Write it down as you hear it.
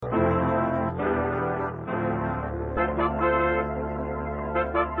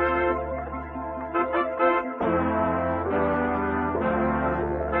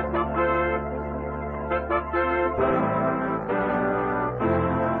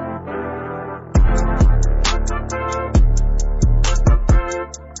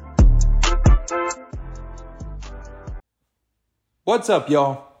What's up,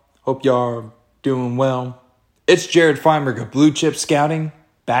 y'all? Hope y'all are doing well. It's Jared Feinberg of Blue Chip Scouting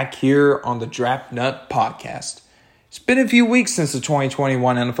back here on the Draft Nut Podcast. It's been a few weeks since the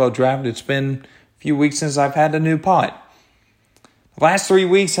 2021 NFL Draft. It's been a few weeks since I've had a new pod. The last 3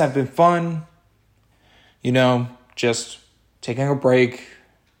 weeks have been fun. Just taking a break,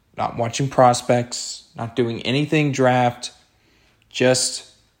 not watching prospects, not doing anything draft,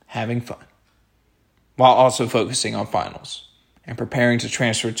 just having fun. While also focusing on finals and preparing to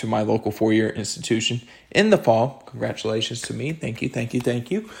transfer to my local four-year institution in the fall. Congratulations to me. Thank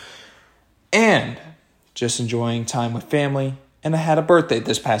you. And just enjoying time with family. And I had a birthday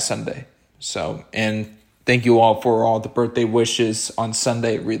this past Sunday. And thank you all for all the birthday wishes on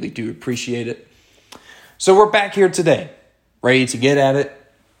Sunday. Really do appreciate it. So we're back here today, ready to get at it.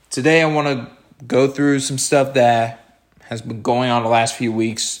 Today I want to go through some stuff that has been going on the last few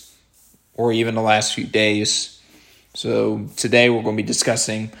weeks or even the last few days. So today we're going to be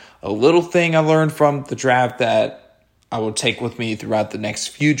discussing a little thing I learned from the draft that I will take with me throughout the next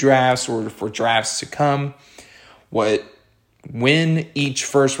few drafts or for drafts to come. When each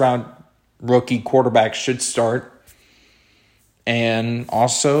first round rookie quarterback should start. And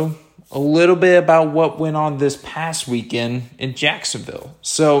also a little bit about what went on this past weekend in Jacksonville.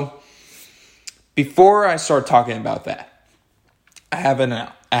 So before I start talking about that, I have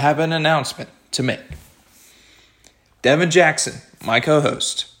an announcement to make. Devin Jackson, my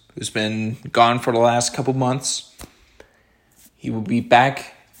co-host, who's been gone for the last couple months, he will be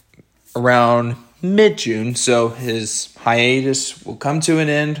back around mid-June, so his hiatus will come to an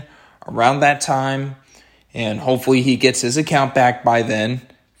end around that time, and hopefully he gets his account back by then.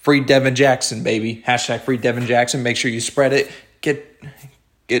 Free Devin Jackson, baby. # free Devin Jackson. Make sure you spread it.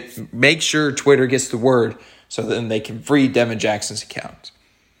 Make sure Twitter gets the word so then they can free Devin Jackson's account.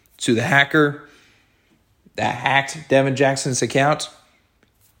 To the hacker that hacked Devin Jackson's account,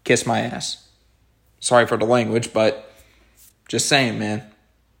 kiss my ass. Sorry for the language, but just saying, man.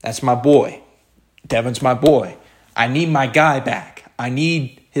 That's my boy. Devin's my boy. I need my guy back. I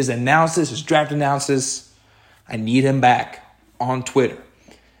need his analysis, his draft analysis. I need him back on Twitter.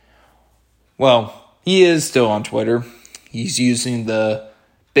 Well, he is still on Twitter. He's using the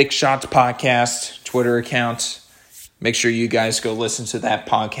Big Shots Podcast Twitter account. Make sure you guys go listen to that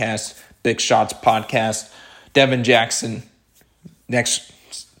podcast, Big Shots Podcast. Devin Jackson, this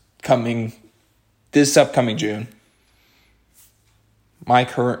upcoming June.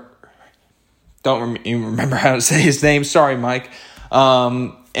 Mike don't even remember how to say his name. Sorry, Mike.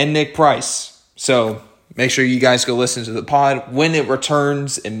 And Nick Price. So make sure you guys go listen to the pod. When it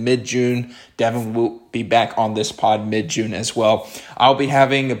returns in mid-June, Devin will be back on this pod mid-June as well. I'll be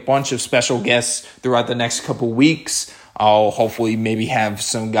having a bunch of special guests throughout the next couple weeks. I'll hopefully maybe have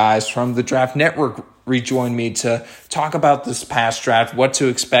some guys from the Draft Network rejoin me to talk about this past draft, what to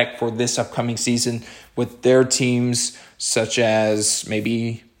expect for this upcoming season with their teams, such as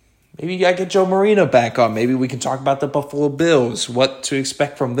maybe I get Joe Marino back on. Maybe we can talk about the Buffalo Bills, what to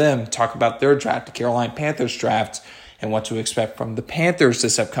expect from them, talk about their draft, the Carolina Panthers draft, and what to expect from the Panthers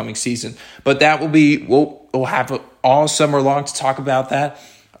this upcoming season. But that will be, we'll have all summer long to talk about that,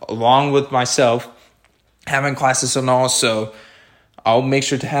 along with myself having classes and all. So I'll make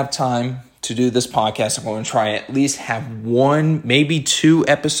sure to have time to do this podcast. I'm going to try at least have 1, maybe 2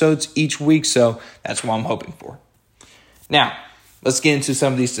 episodes each week. So that's what I'm hoping for. Now, let's get into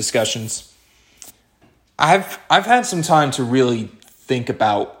some of these discussions. I've had some time to really think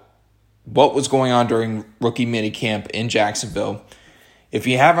about what was going on during rookie minicamp in Jacksonville. If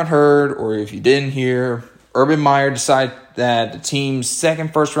you haven't heard or if you didn't hear, Urban Meyer decided that the team's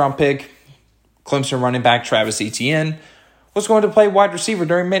second first-round pick, Clemson running back Travis Etienne, was going to play wide receiver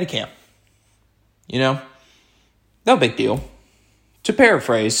during minicamp. No big deal. To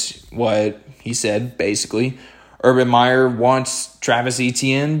paraphrase what he said, basically, Urban Meyer wants Travis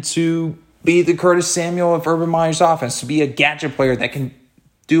Etienne to be the Curtis Samuel of Urban Meyer's offense, to be a gadget player that can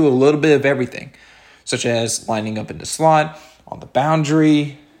do a little bit of everything, such as lining up in the slot, on the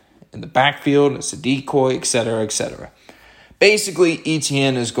boundary, in the backfield, as a decoy, etc., etc. Basically,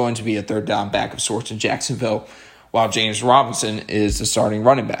 Etienne is going to be a third down back of sorts in Jacksonville, while James Robinson is the starting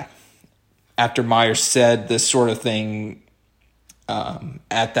running back. After Meyer said this sort of thing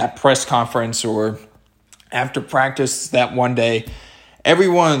at that press conference or after practice that one day,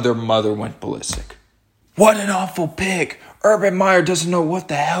 everyone and their mother went ballistic. What an awful pick. Urban Meyer doesn't know what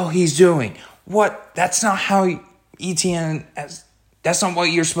the hell he's doing. That's not how Etienne, that's not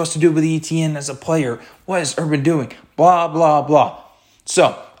what you're supposed to do with Etienne as a player. What is Urban doing? Blah, blah, blah.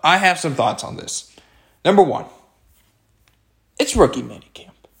 So, I have some thoughts on this. Number 1, it's rookie minicamp.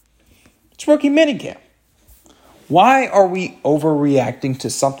 Why are we overreacting to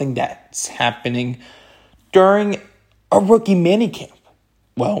something that's happening during a rookie minicamp?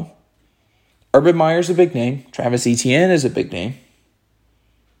 Well, Urban Meyer's a big name. Travis Etienne is a big name.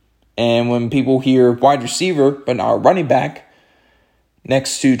 And when people hear wide receiver but not running back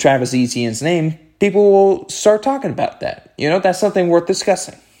next to Travis Etienne's name, people will start talking about that. That's something worth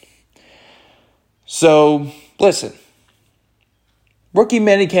discussing. So, listen. Rookie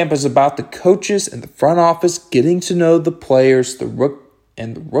minicamp is about the coaches and the front office getting to know the players, the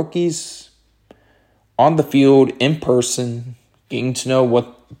rookies on the field in person, getting to know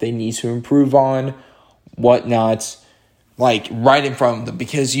what they need to improve on, whatnot, like right in front of them,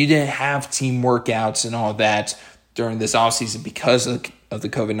 because you didn't have team workouts and all that during this offseason because of the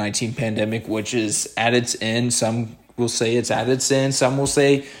COVID-19 pandemic, which is at its end. Some will say it's at its end. Some will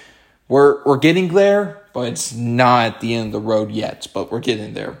say we're getting there, but it's not the end of the road yet, but we're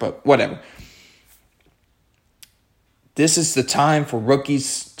getting there, but whatever. This is the time for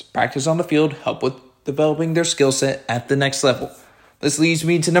rookies to practice on the field, help with developing their skill set at the next level. This leads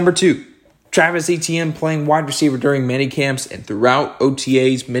me to number 2. Travis Etienne playing wide receiver during minicamps and throughout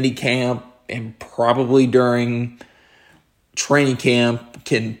OTAs, minicamp, and probably during training camp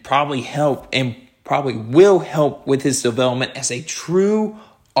can probably help and probably will help with his development as a true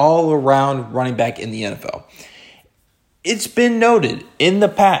all-around running back in the NFL. It's been noted in the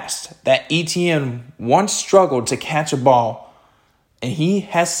past that Etienne once struggled to catch a ball, and he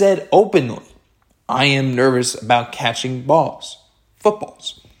has said openly, I am nervous about catching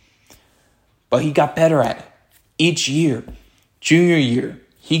footballs. But he got better at it. Each year, junior year,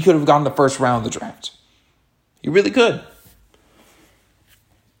 he could have gone the first round of the draft. He really could.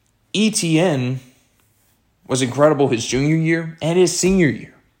 Etienne was incredible his junior year and his senior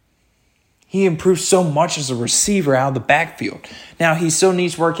year. He improved so much as a receiver out of the backfield. Now, he still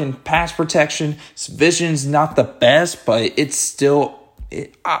needs work in pass protection. His vision's not the best, but it's still,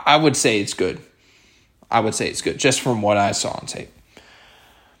 I would say it's good. Just from what I saw on tape.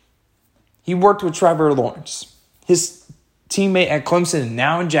 He worked with Trevor Lawrence, his teammate at Clemson and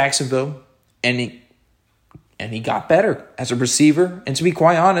now in Jacksonville, and he got better as a receiver. And to be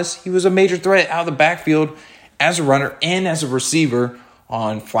quite honest, he was a major threat out of the backfield as a runner and as a receiver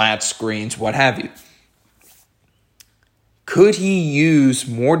on flat screens, what have you. Could he use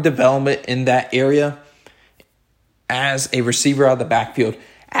more development in that area as a receiver out of the backfield?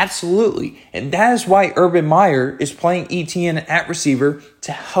 Absolutely. And that is why Urban Meyer is playing Etienne at receiver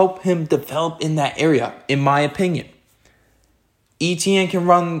to help him develop in that area, in my opinion. Etienne can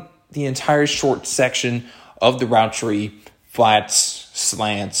run the entire short section of the route tree, flats,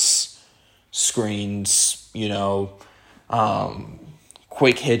 slants, screens,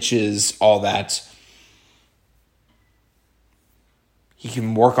 quick hitches, all that. He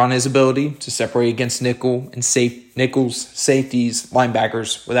can work on his ability to separate against nickels, safeties,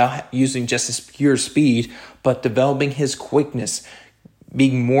 linebackers without using just his pure speed, but developing his quickness,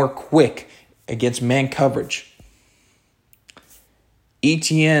 being more quick against man coverage.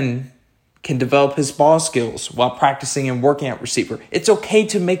 Etienne can develop his ball skills while practicing and working at receiver. It's okay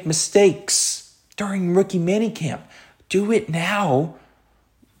to make mistakes during rookie minicamp. Do it now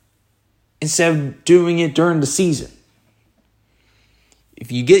instead of doing it during the season.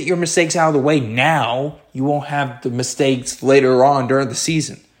 If you get your mistakes out of the way now, you won't have the mistakes later on during the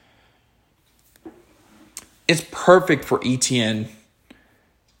season. It's perfect for Etienne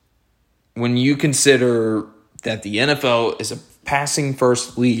when you consider that the NFL is a passing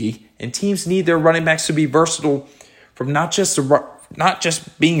first league and teams need their running backs to be versatile from not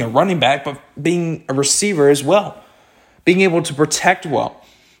just being a running back, but being a receiver as well. Being able to protect well,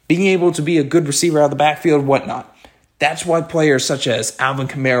 being able to be a good receiver out of the backfield, whatnot. That's why players such as Alvin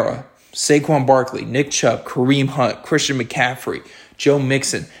Kamara, Saquon Barkley, Nick Chubb, Kareem Hunt, Christian McCaffrey, Joe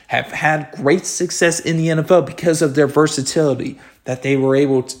Mixon have had great success in the NFL because of their versatility that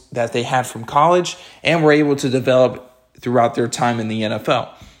they had from college and were able to develop throughout their time in the NFL.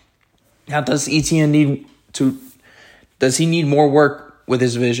 Now, does Etienne need more work with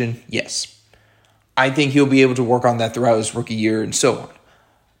his vision? Yes. I think he'll be able to work on that throughout his rookie year and so on.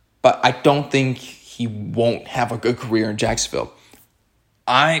 But I don't think he won't have a good career in Jacksonville.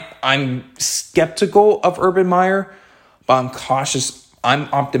 I'm skeptical of Urban Meyer, but I'm cautious. I'm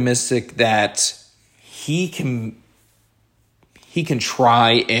optimistic that he can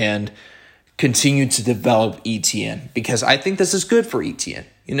try and continue to develop Etienne because I think this is good for Etienne.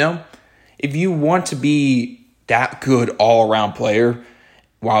 If you want to be that good all-around player,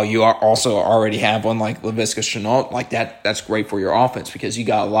 while you are also already have one like Laviska Shenault, like that's great for your offense because you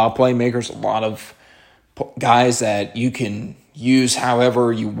got a lot of playmakers, a lot of guys that you can use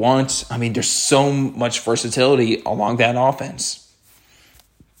however you want. I mean, there's so much versatility along that offense.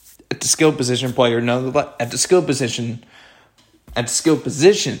 At the skill position player, nonetheless. At the skill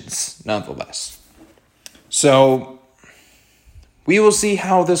positions, nonetheless. So we will see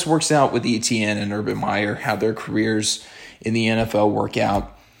how this works out with Etienne and Urban Meyer, how their careers in the NFL work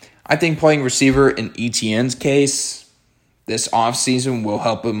out. I think playing receiver in Etienne's case this offseason will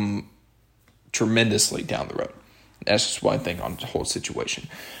help him tremendously down the road. That's just what I think on the whole situation.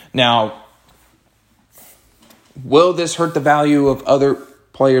 Now, will this hurt the value of other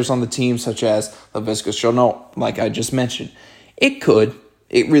players on the team, such as Laviska Shenault, like I just mentioned? It could.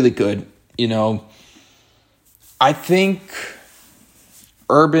 It really could. I think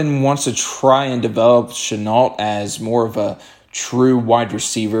Urban wants to try and develop Shenault as more of a true wide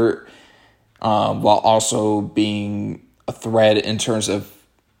receiver, while also being a threat in terms of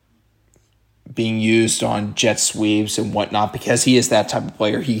being used on jet sweeps and whatnot, because he is that type of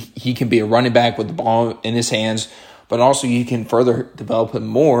player. He can be a running back with the ball in his hands, but also you can further develop him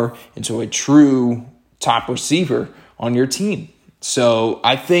more into a true top receiver on your team. So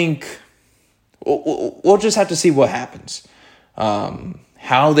I think we'll just have to see what happens.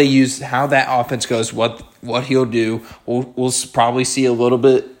 How that offense goes, what he'll do. We'll probably see a little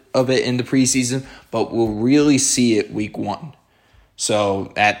bit of it in the preseason, but we'll really see it week 1.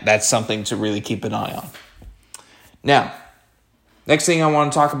 So that's something to really keep an eye on. Now, next thing I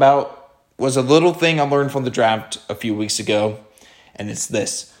want to talk about was a little thing I learned from the draft a few weeks ago, and it's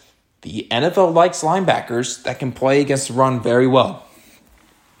this. The NFL likes linebackers that can play against the run very well.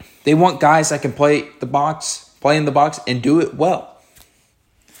 They want guys that can play in the box, and do it well.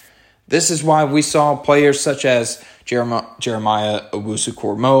 This is why we saw players such as Jeremiah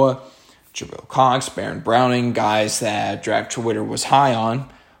Owusu-Koramoah, Jabril Cox, Baron Browning, guys that draft Twitter was high on,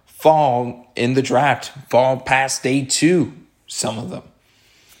 fall in the draft, fall past day 2, some of them.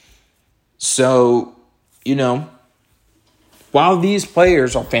 So, while these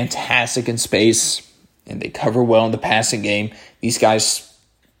players are fantastic in space and they cover well in the passing game,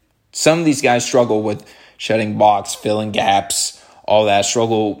 some of these guys struggle with shutting blocks, filling gaps, all that,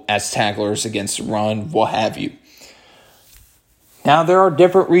 struggle as tacklers against the run, what have you. Now, there are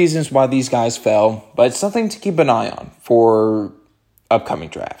different reasons why these guys fell, but it's something to keep an eye on for upcoming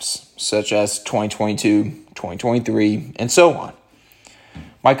drafts, such as 2022, 2023, and so on.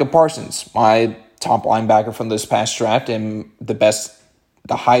 Micah Parsons, my top linebacker from this past draft and the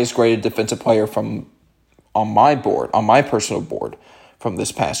highest graded defensive player on my personal board from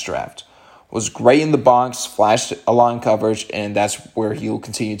this past draft, was great in the box, flashed a line coverage, and that's where he'll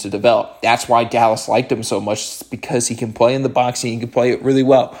continue to develop. That's why Dallas liked him so much, because he can play in the box and he can play it really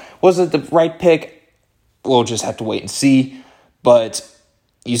well. Was it the right pick? We'll just have to wait and see. But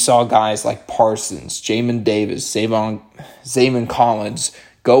you saw guys like Parsons, Jamin Davis, Zayvon Collins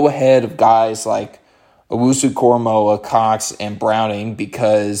go ahead of guys like Owusu-Koramoah, Cox, and Browning,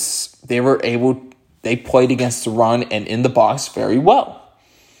 because they played against the run and in the box very well.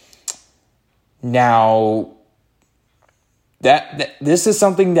 Now, this is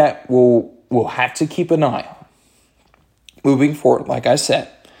something that we'll have to keep an eye on moving forward. Like I said,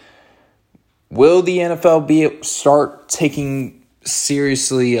 will the NFL start taking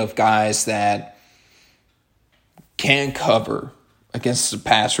seriously of guys that can cover against the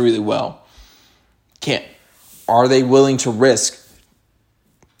pass really well? Are they willing to risk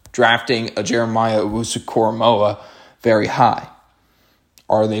drafting a Jeremiah Owusu-Koramoah very high?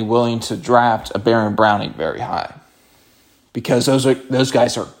 Are they willing to draft a Baron Browning very high? Because those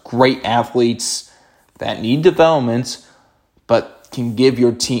guys are great athletes that need development, but can give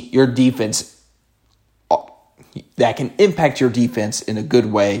your defense, that can impact your defense in a good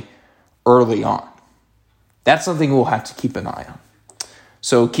way early on. That's something we'll have to keep an eye on.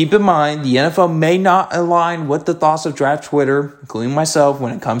 So keep in mind, the NFL may not align with the thoughts of draft Twitter, including myself,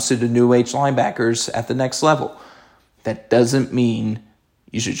 when it comes to the new age linebackers at the next level. That doesn't mean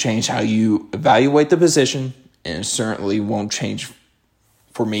you should change how you evaluate the position, and it certainly won't change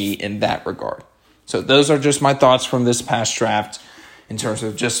for me in that regard. So those are just my thoughts from this past draft in terms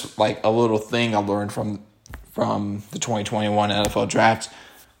of just like a little thing I learned from the 2021 NFL draft.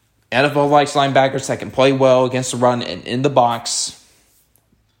 NFL likes linebackers that can play well against the run and in the box,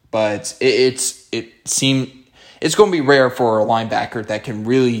 but it's going to be rare for a linebacker that can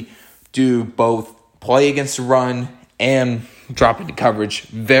really do both play against the run and drop into coverage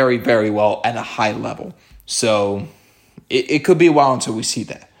very, very well at a high level. So it could be a while until we see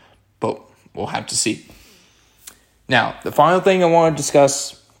that, but we'll have to see. Now, the final thing I want to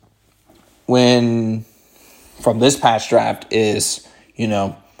discuss from this past draft is,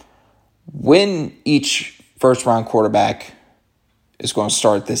 when each first-round quarterback is going to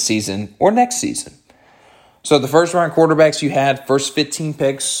start this season or next season. So the first-round quarterbacks you had, first 15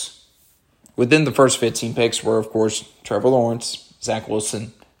 picks, within the first 15 picks were, of course, Trevor Lawrence, Zach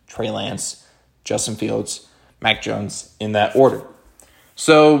Wilson, Trey Lance, Justin Fields, Mac Jones, in that order.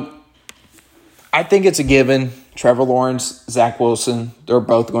 So I think it's a given. Trevor Lawrence, Zach Wilson, they're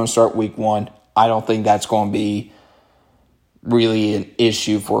both going to start week 1. I don't think that's going to be really an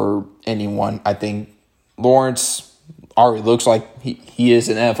issue for anyone. I think Lawrence already looks like he is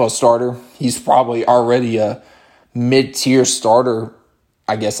an NFL starter. He's probably already a mid-tier starter,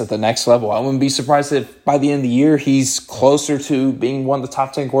 I guess, at the next level. I wouldn't be surprised if by the end of the year he's closer to being one of the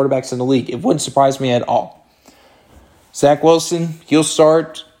top 10 quarterbacks in the league. It wouldn't surprise me at all. Zach Wilson, he'll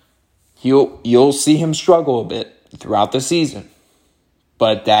start. You'll see him struggle a bit throughout the season.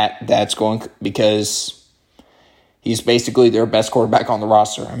 But that's going because he's basically their best quarterback on the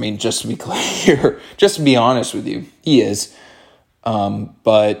roster. I mean, just to be clear, just to be honest with you, he is.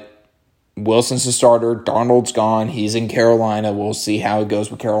 But Wilson's the starter. Darnold's gone. He's in Carolina. We'll see how it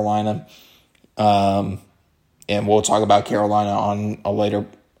goes with Carolina. And we'll talk about Carolina on a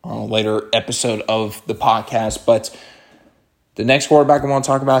later episode of the podcast. But the next quarterback I want to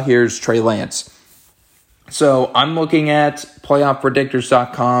talk about here is Trey Lance. So I'm looking at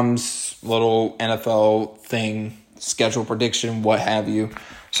playoffpredictors.com's little NFL thing, schedule prediction, what have you.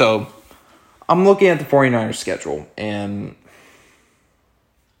 So I'm looking at the 49ers schedule, and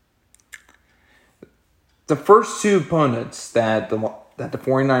the first two opponents that the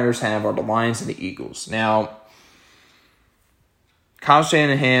 49ers have are the Lions and the Eagles. Now, Kyle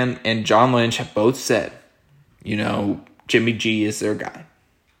Shanahan and John Lynch have both said, Jimmy G is their guy.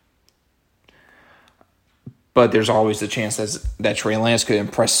 But there's always the chance that Trey Lance could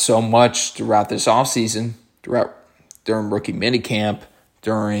impress so much throughout this offseason, during rookie minicamp,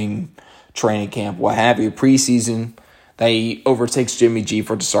 during training camp, what have you, preseason, that he overtakes Jimmy G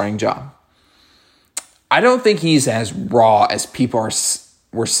for the starting job. I don't think he's as raw as people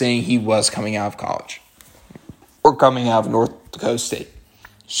were saying he was coming out of college or coming out of North Dakota State.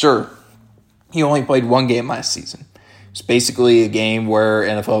 Sure, he only played one game last season. It's basically a game where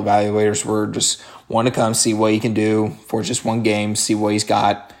NFL evaluators were just want to come see what he can do for just one game, see what he's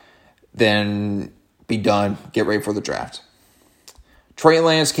got, then be done, get ready for the draft. Trey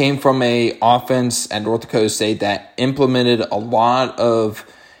Lance came from an offense at North Dakota State that implemented a lot of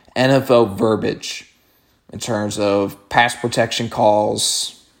NFL verbiage in terms of pass protection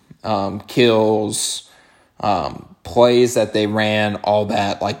calls, kills, plays that they ran, all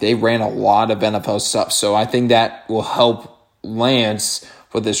that. Like, they ran a lot of NFL stuff. So I think that will help Lance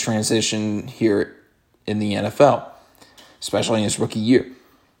for this transition here in the NFL, especially in his rookie year.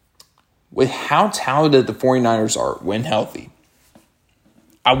 With how talented the 49ers are when healthy,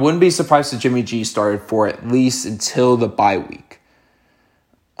 I wouldn't be surprised if Jimmy G started for at least until the bye week.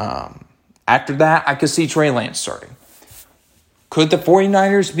 After that, I could see Trey Lance starting. Could the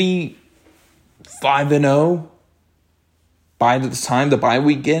 49ers be 5-0 by the time the bye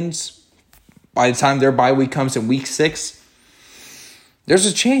week ends? By the time their bye week comes in week 6? There's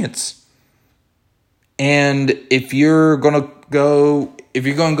a chance. And if you're gonna go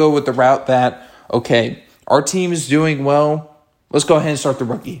with the route that, okay, our team is doing well, let's go ahead and start the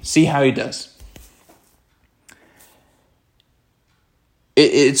rookie. See how he does.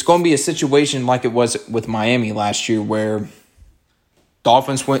 It's going to be a situation like it was with Miami last year, where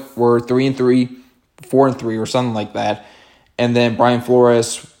Dolphins were 3-3, 4-3, or something like that, and then Brian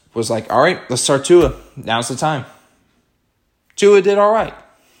Flores was like, "All right, let's start Tua. Now's the time." Tua did all right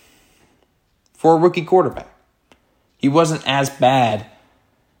for a rookie quarterback. He wasn't as bad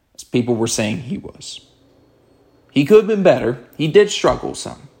as people were saying he was. He could have been better. He did struggle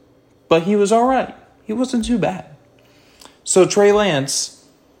some, but he was all right. He wasn't too bad. So Trey Lance,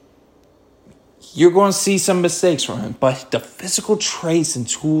 you're going to see some mistakes from him, but the physical traits and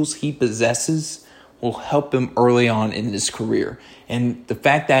tools he possesses will help him early on in his career. And the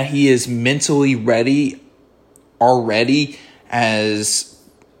fact that he is mentally ready already as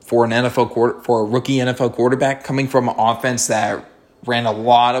for a rookie NFL quarterback coming from an offense that ran a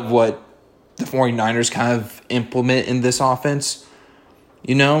lot of what the 49ers kind of implement in this offense,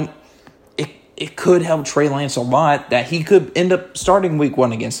 it could help Trey Lance a lot that he could end up starting week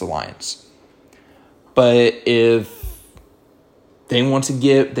 1 against the Lions. But if they want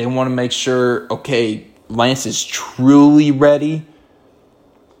to make sure, okay, Lance is truly ready,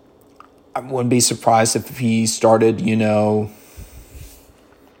 I wouldn't be surprised if he started,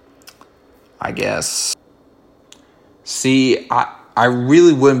 I guess. See, I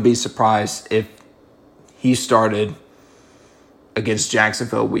really wouldn't be surprised if he started against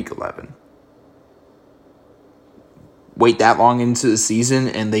Jacksonville week 11. wait that long into the seaon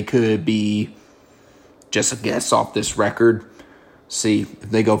and they could be just a guess off this record. See if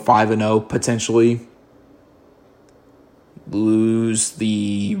they go 5-0 potentially. Lose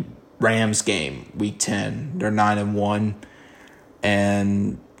the Rams game week 10. They're 9-1.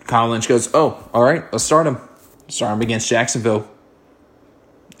 And Kyle Lynch goes, oh, all right, let's start him. Start him against Jacksonville.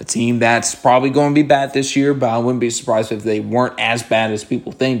 A team that's probably going to be bad this year, but I wouldn't be surprised if they weren't as bad as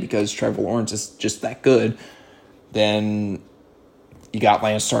people think because Trevor Lawrence is just that good. Then you got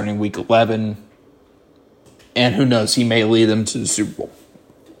Lance starting week 11. And who knows, he may lead them to the Super Bowl.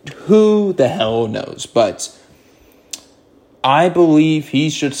 Who the hell knows? But I believe he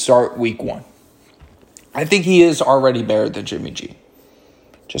should start week 1. I think he is already better than Jimmy G.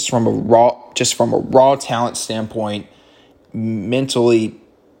 Just from a raw talent standpoint, mentally,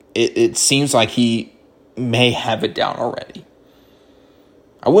 it seems like he may have it down already.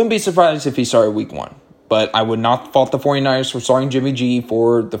 I wouldn't be surprised if he started week 1, but I would not fault the 49ers for starting Jimmy G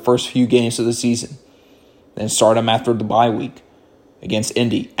for the first few games of the season. Then start him after the bye week against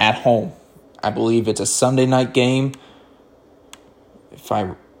Indy at home. I believe it's a Sunday night game. If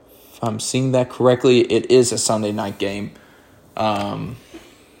I'm seeing that correctly, it is a Sunday night game. No,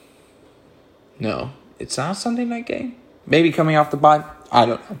 it's not a Sunday night game. Maybe coming off the bye. I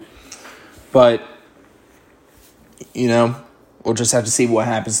don't know. But, we'll just have to see what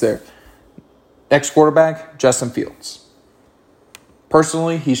happens there. Next quarterback, Justin Fields.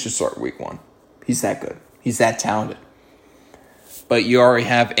 Personally, he should start week 1. He's that good. He's that talented. But you already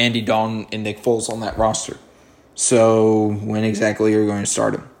have Andy Dalton and Nick Foles on that roster. So when exactly are you going to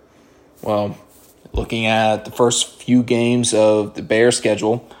start him? Well, looking at the first few games of the Bears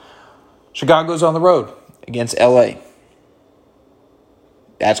schedule, Chicago's on the road against LA.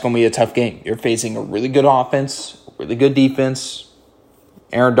 That's going to be a tough game. You're facing a really good offense, a really good defense.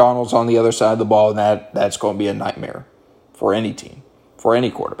 Aaron Donald's on the other side of the ball, and that's going to be a nightmare for any team, for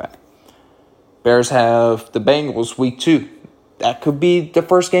any quarterback. Bears have the Bengals week 2. That could be the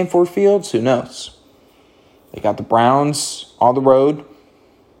first game for Fields. Who knows? They got the Browns on the road.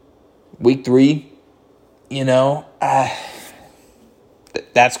 Week 3, I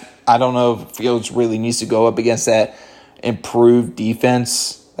don't know if Fields really needs to go up against that improved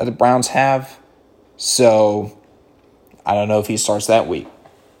defense that the Browns have. So, I don't know if he starts that week.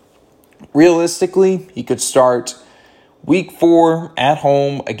 Realistically, he could start week 4 at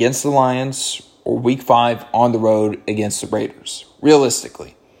home against the Lions or week 5 on the road against the Raiders.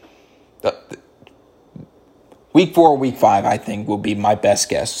 Realistically. Week 4 or week 5, I think, will be my best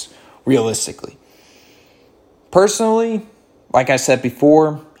guess, realistically. Personally, like I said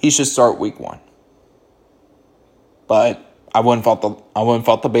before, he should start week 1. But I wouldn't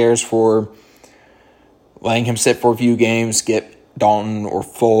fault the Bears for letting him sit for a few games, get Dalton or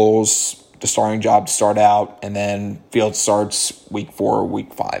Foles the starting job to start out, and then Fields starts week 4 or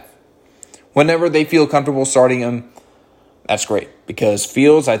week 5. Whenever they feel comfortable starting him, that's great. Because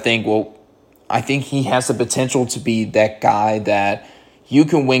Fields, I think he has the potential to be that guy that you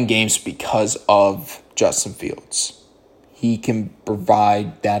can win games because of Justin Fields. He can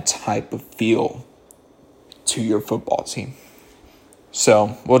provide that type of feel to your football team.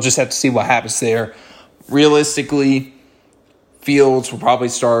 So we'll just have to see what happens there. Realistically, Fields will probably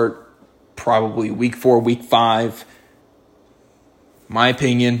start week 4, week 5. My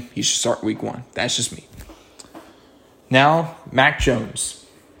opinion, he should start week 1. That's just me. Now, Mac Jones.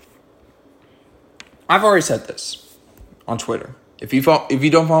 I've already said this on Twitter. If you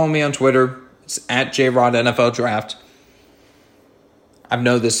don't follow me on Twitter, it's at JRodNFLDraft. I've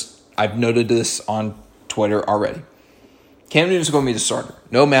noted this on Twitter already. Cam Newton's going to be the starter,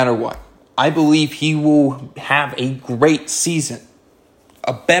 no matter what. I believe he will have a great season.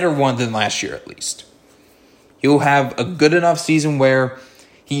 A better one than last year, at least. He'll have a good enough season where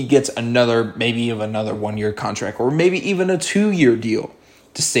he gets another 1-year contract or maybe even a 2-year deal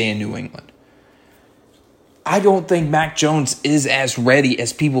to stay in New England. I don't think Mac Jones is as ready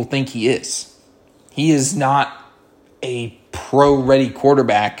as people think he is. He is not a pro-ready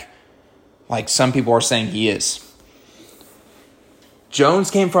quarterback like some people are saying he is.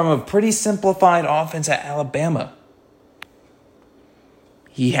 Jones came from a pretty simplified offense at Alabama.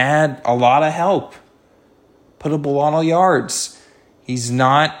 He had a lot of help. Put up a lot of yards. He's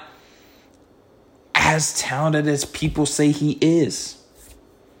not as talented as people say he is.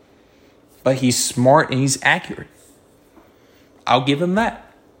 But he's smart and he's accurate. I'll give him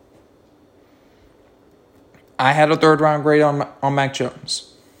that. I had a 3rd-round grade on Mac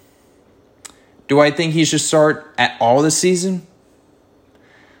Jones. Do I think he should start at all this season?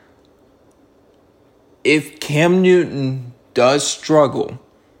 If Cam Newton does struggle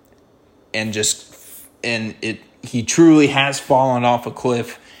and he truly has fallen off a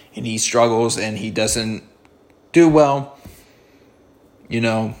cliff and he struggles and he doesn't do well,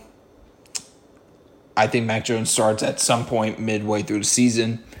 I think Mac Jones starts at some point midway through the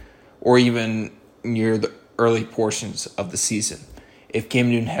season or even near the early portions of the season if Cam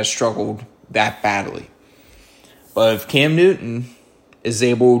Newton has struggled that badly. But if Cam Newton is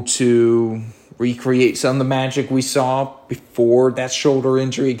able to recreate some of the magic we saw before that shoulder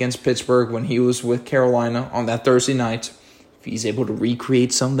injury against Pittsburgh when he was with Carolina on that Thursday night, if he's able to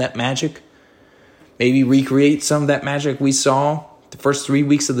recreate some of that magic, maybe recreate some of that magic we saw the first 3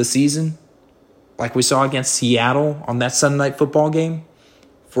 weeks of the season, like we saw against Seattle on that Sunday Night Football game,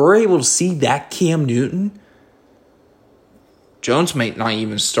 if we're able to see that Cam Newton, Jones may not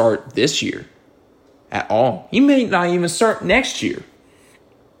even start this year at all. He may not even start next year.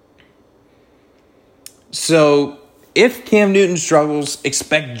 So if Cam Newton struggles,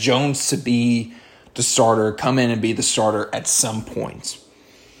 expect Jones to be the starter, come in and be the starter at some point.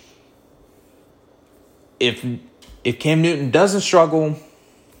 If Cam Newton doesn't struggle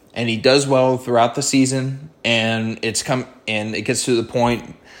and he does well throughout the season and it gets to the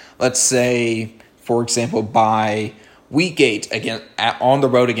point, let's say, for example, by week 8 on the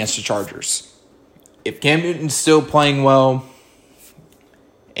road against the Chargers, if Cam Newton's still playing well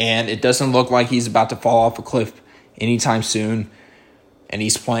and it doesn't look like he's about to fall off a cliff anytime soon, and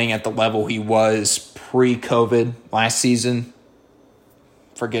he's playing at the level he was pre-COVID last season,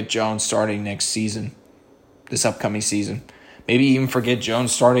 forget Jones starting next season, this upcoming season. Maybe even forget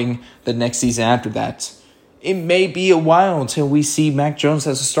Jones starting the next season after that. It may be a while until we see Mac Jones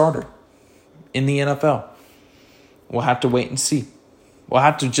as a starter in the NFL. We'll have to wait and see. We'll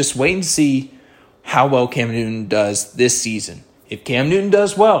have to just wait and see how well Cam Newton does this season. If Cam Newton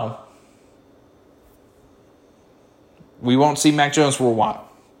does well, we won't see Mac Jones for a while.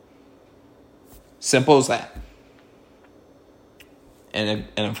 Simple as that. And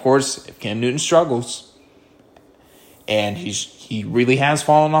of course, if Cam Newton struggles, and he really has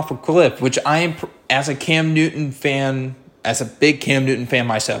fallen off a cliff, which I am, as a Cam Newton fan, as a big Cam Newton fan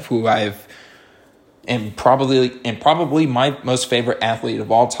myself, who am probably my most favorite athlete of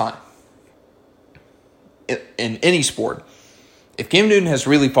all time in any sport. If Cam Newton has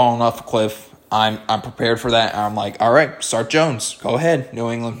really fallen off a cliff, I'm prepared for that. I'm like, all right, start Jones. Go ahead, New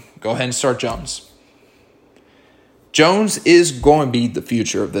England. Go ahead and start Jones. Jones is going to be the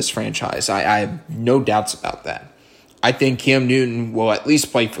future of this franchise. I have no doubts about that. I think Cam Newton will at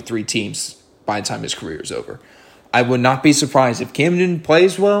least play for 3 teams by the time his career is over. I would not be surprised if Cam Newton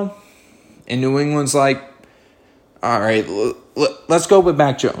plays well and New England's like, all right, let's go with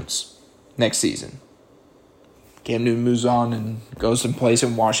Mac Jones next season. Cam Newton moves on and goes and plays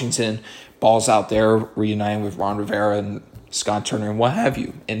in Washington, balls out there, reuniting with Ron Rivera and Scott Turner and what have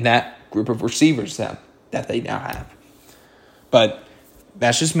you, in that group of receivers that they now have. But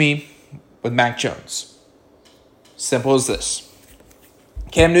that's just me with Mac Jones. Simple as this.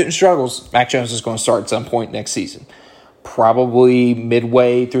 Cam Newton struggles, Mac Jones is going to start at some point next season. Probably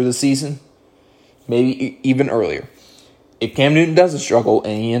midway through the season, maybe even earlier. If Cam Newton doesn't struggle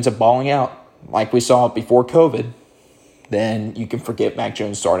and he ends up balling out, like we saw before COVID, then you can forget Mac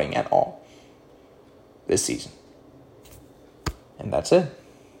Jones starting at all this season. And that's it.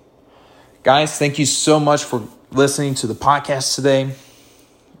 Guys, thank you so much for listening to the podcast today.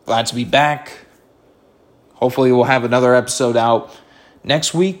 Glad to be back. Hopefully we'll have another episode out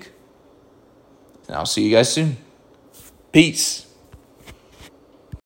next week. And I'll see you guys soon. Peace.